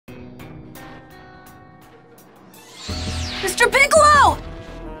Mr. Piccolo!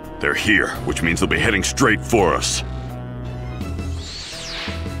 They're here, which means they'll be heading straight for us.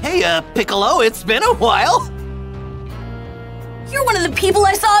 Hey, Piccolo, it's been a while. You're one of the people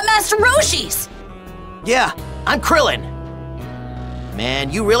I saw at Master Roshi's. Yeah, I'm Krillin.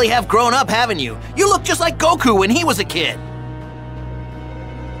 Man, you really have grown up, haven't you? You look just like Goku when he was a kid.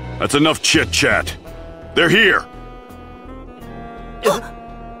 That's enough chit-chat. They're here.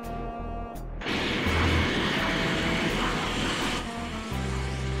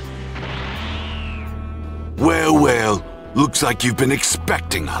 Well, well, looks like you've been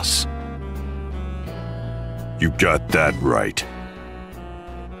expecting us. You got that right.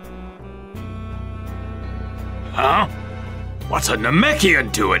 Huh? What's a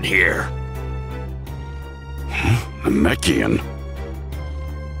Namekian doing here? Namekian?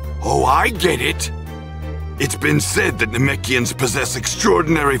 Oh, I get it. It's been said that Namekians possess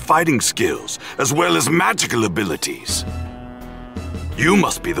extraordinary fighting skills, as well as magical abilities. You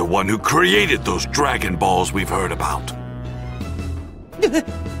must be the one who created those Dragon Balls we've heard about.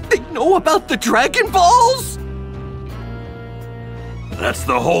 They know about the Dragon Balls? That's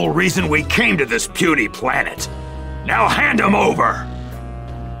the whole reason we came to this puny planet. Now hand them over!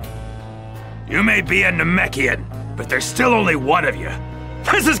 You may be a Namekian, but there's still only one of you.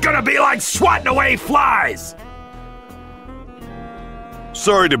 This is gonna be like swatting away flies!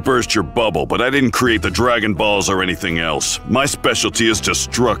 Sorry to burst your bubble, but I didn't create the Dragon Balls or anything else. My specialty is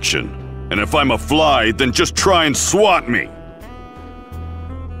destruction. And if I'm a fly, then just try and swat me.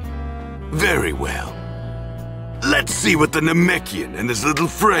 Very well. Let's see what the Namekian and his little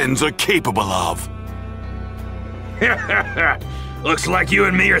friends are capable of. Looks like you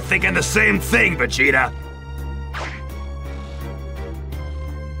and me are thinking the same thing, Vegeta.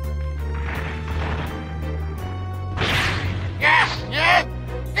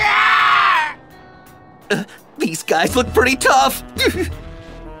 These guys look pretty tough.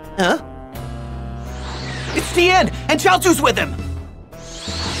 Huh? It's Tien, and Chaozu's with him.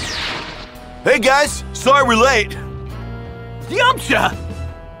 Hey guys, sorry we're late. Yamcha!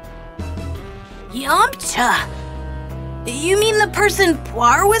 Yamcha? You mean the person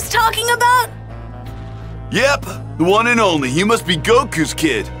Poir was talking about? Yep, the one and only. You must be Goku's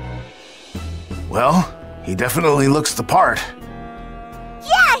kid. Well, he definitely looks the part.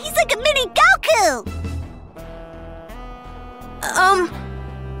 Yeah, he's like a mini Goku!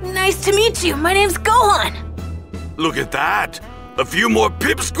 Nice to meet you. My name's Gohan. Look at that. A few more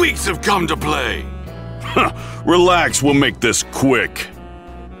pipsqueaks have come to play. Relax, we'll make this quick.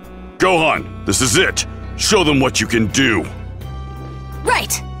 Gohan, this is it. Show them what you can do.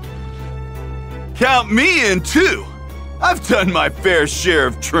 Right. Count me in too. I've done my fair share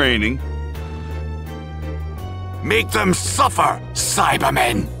of training. Make them suffer,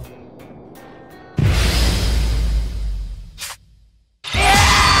 Saibamen.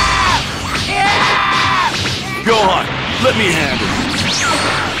 Gohan, let me handle it.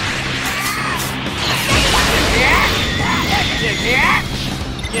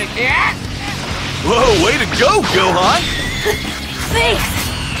 Whoa, way to go, Gohan! Thanks.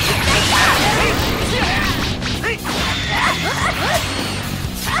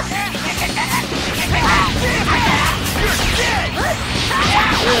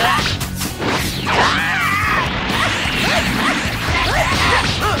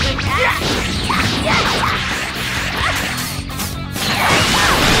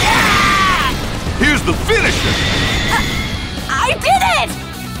 Here's the finisher! I did it!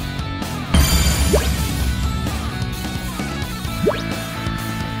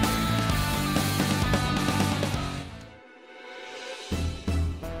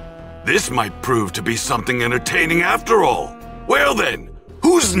 This might prove to be something entertaining after all. Well then,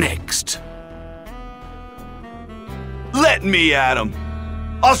 who's next? Let me at him.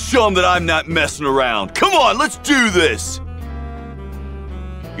 I'll show him that I'm not messing around. Come on, let's do this!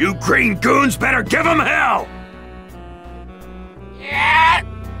 You green goons better give them hell!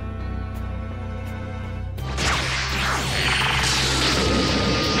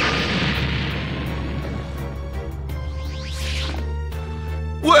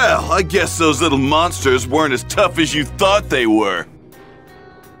 Well, I guess those little monsters weren't as tough as you thought they were.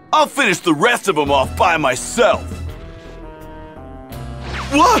 I'll finish the rest of them off by myself.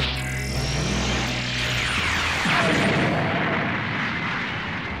 What?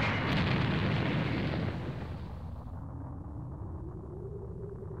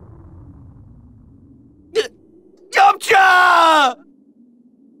 Yamcha!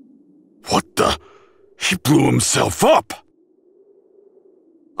 What the? He blew himself up!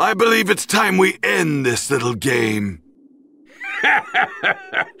 I believe it's time we end this little game.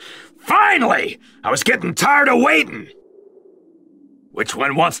 Finally! I was getting tired of waiting. Which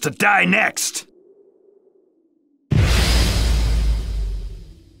one wants to die next?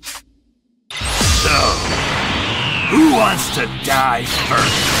 So, who wants to die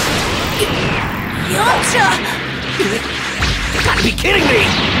first? Yamcha! You gotta be kidding me!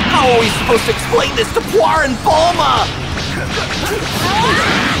 How are we supposed to explain this to Poir and Bulma?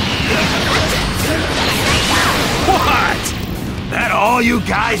 What? That all you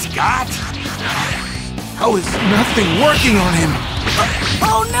guys got? How is nothing working on him?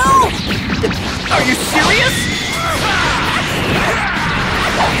 Oh no! Are you serious?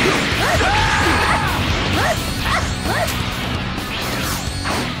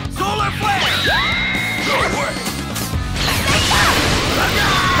 Solar flare! Good work!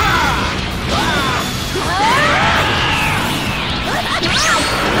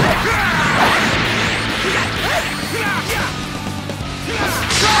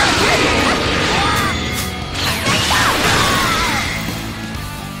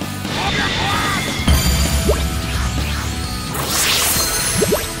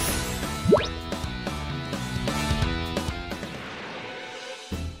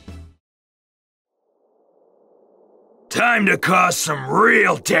 Time to cause some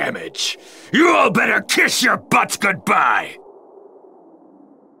real damage. You all better kiss your butts goodbye.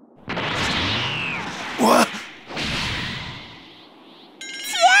 What?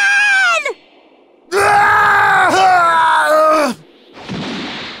 Tien! Ah!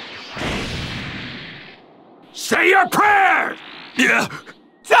 Say your prayer! Yeah.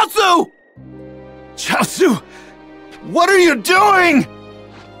 Chaozu! Chaozu! What are you doing?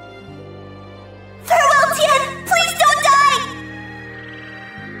 Farewell, Tien! Please don't die!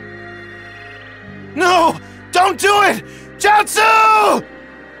 No! Don't do it! Chaozu!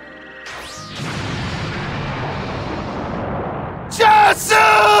 Chaozu!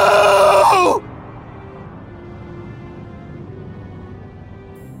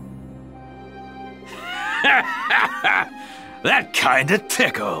 That kinda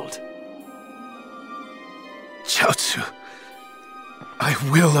tickled. Chaozu, I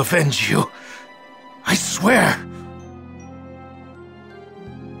will avenge you. I swear.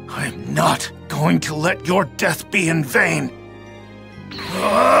 I'm not going to let your death be in vain.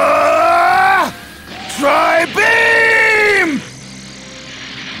 Ah! Tri-beam!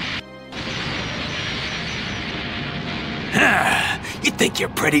 You think you're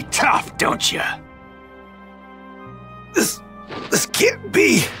pretty tough, don't you? This can't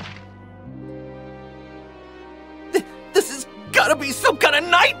be. This has gotta be some kind of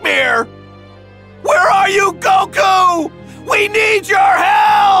nightmare! Where are you, Goku? We need your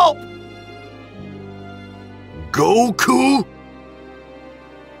help! Goku?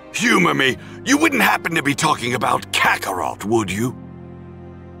 Humor me, you wouldn't happen to be talking about Kakarot, would you?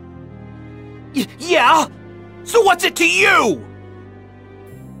 Yeah? So what's it to you?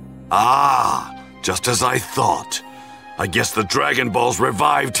 Ah, just as I thought. I guess the Dragon Balls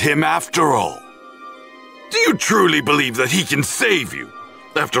revived him after all. Do you truly believe that he can save you?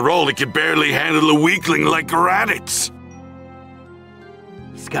 After all, he could barely handle a weakling like Raditz.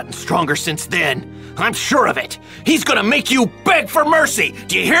 He's gotten stronger since then. I'm sure of it. He's gonna make you beg for mercy.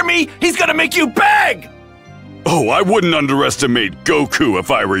 Do you hear me? He's gonna make you beg! Oh, I wouldn't underestimate Goku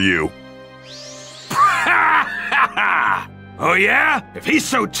if I were you. Oh yeah? If he's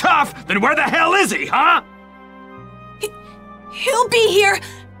so tough, then where the hell is he, huh? He'll be here!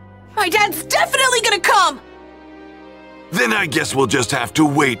 My dad's definitely gonna come! Then I guess we'll just have to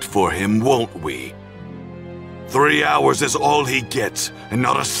wait for him, won't we? 3 hours is all he gets, and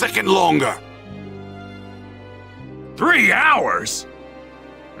not a second longer. 3 hours?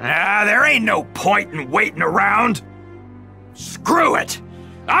 Ah, there ain't no point in waiting around. Screw it!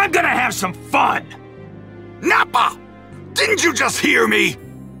 I'm gonna have some fun! Nappa! Didn't you just hear me?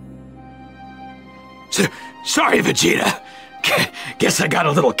 Sorry, Vegeta. Guess I got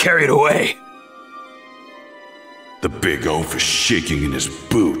a little carried away. The big oaf is shaking in his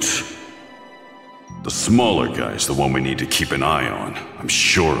boots. The smaller guy's the one we need to keep an eye on. I'm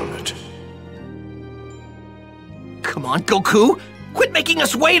sure of it. Come on, Goku! Quit making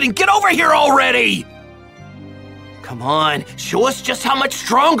us wait and get over here already! Come on, show us just how much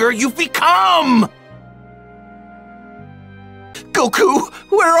stronger you've become! Goku,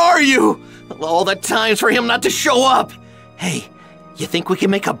 where are you? All the times for him not to show up! Hey, you think we can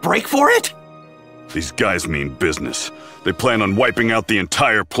make a break for it? These guys mean business. They plan on wiping out the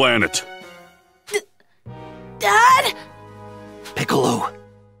entire planet. Dad? Piccolo,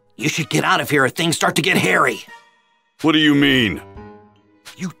 you should get out of here if things start to get hairy. What do you mean?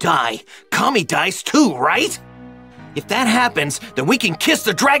 You die, Kami dies too, right? If that happens, then we can kiss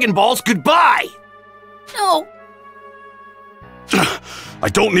the Dragon Balls goodbye! No. I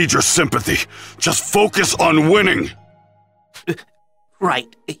don't need your sympathy. Just focus on winning.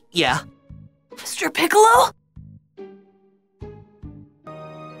 Right, yeah. Mr. Piccolo?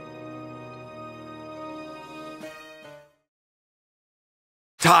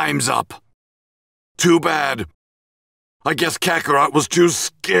 Time's up. Too bad. I guess Kakarot was too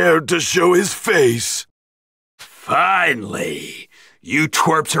scared to show his face. Finally! You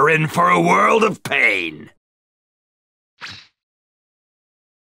twerps are in for a world of pain!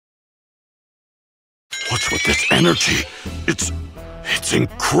 What's with this energy? It's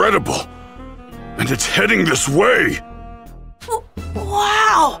incredible. And it's heading this way.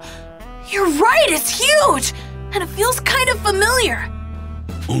 Wow! You're right, it's huge! And it feels kind of familiar.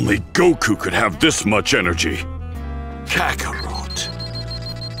 Only Goku could have this much energy. Kakarot.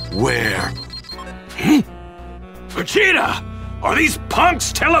 Where? Vegeta! Are these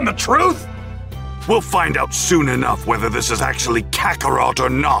punks telling the truth? We'll find out soon enough whether this is actually Kakarot or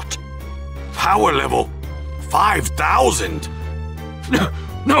not. Power level 5,000.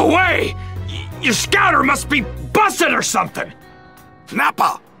 No way! Your scouter must be busted or something!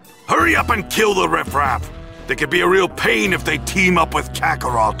 Nappa, hurry up and kill the riffraff. They could be a real pain if they team up with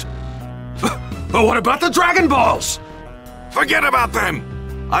Kakarot. But what about the Dragon Balls? Forget about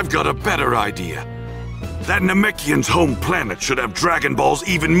them! I've got a better idea. That Namekian's home planet should have Dragon Balls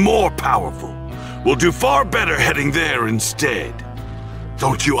even more powerful. We'll do far better heading there instead.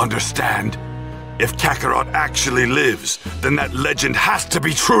 Don't you understand? If Kakarot actually lives, then that legend has to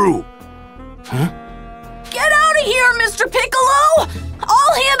be true. Get out of here, Mr. Piccolo!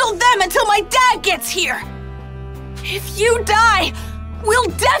 I'll handle them until my dad gets here. If you die, we'll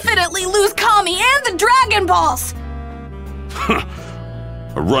definitely lose Kami and the Dragon Balls!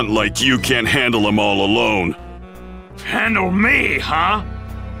 A runt like you can't handle them all alone. Handle me, huh?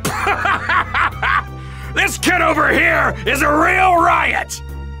 This kid over here is a real riot!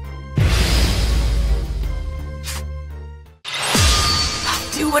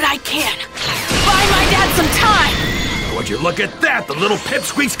 I'll do what I can. Buy my dad some time! Would you look at that? The little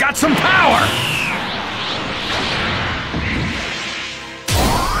pipsqueak's got some power!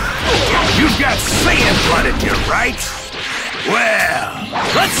 You've got Saiyan blood in you, right? Well,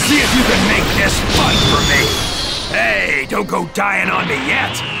 let's see if you can make this fun for me. Hey, don't go dying on me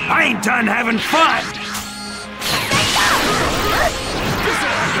yet. I ain't done having fun.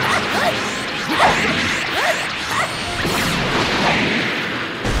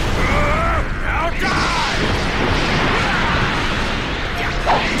 Now die!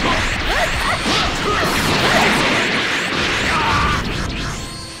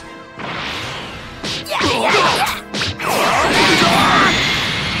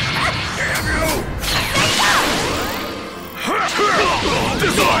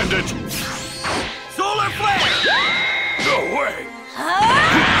 Designed it! Solar flare! No way!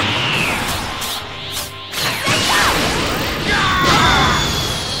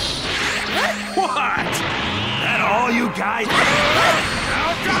 What? That all you guys?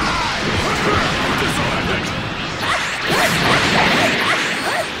 Now die! Designed it!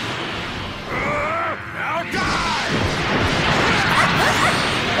 Now die!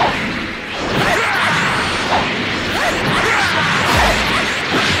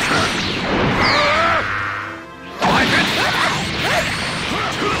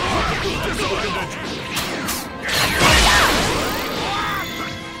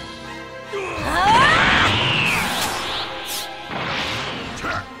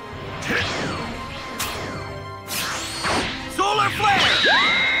 Solar flare!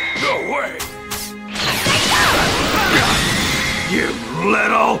 No way! You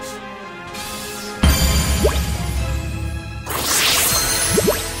little...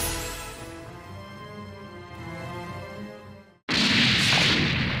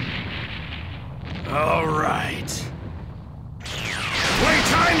 All right.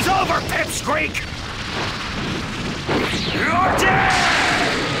 Playtime's over, Pipsqueak! You're dead!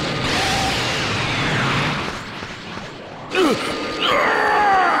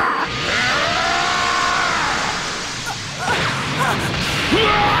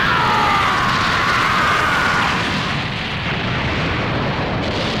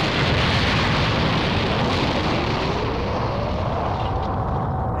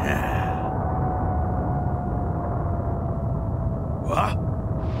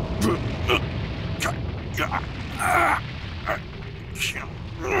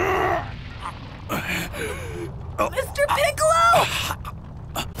 Mr. Piccolo!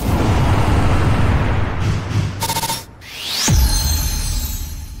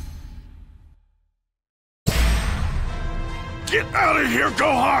 Get out of here,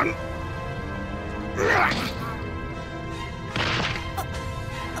 Gohan!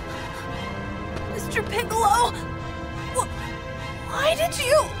 Mr. Piccolo? Why did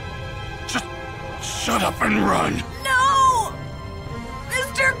you... Just shut up and run. No!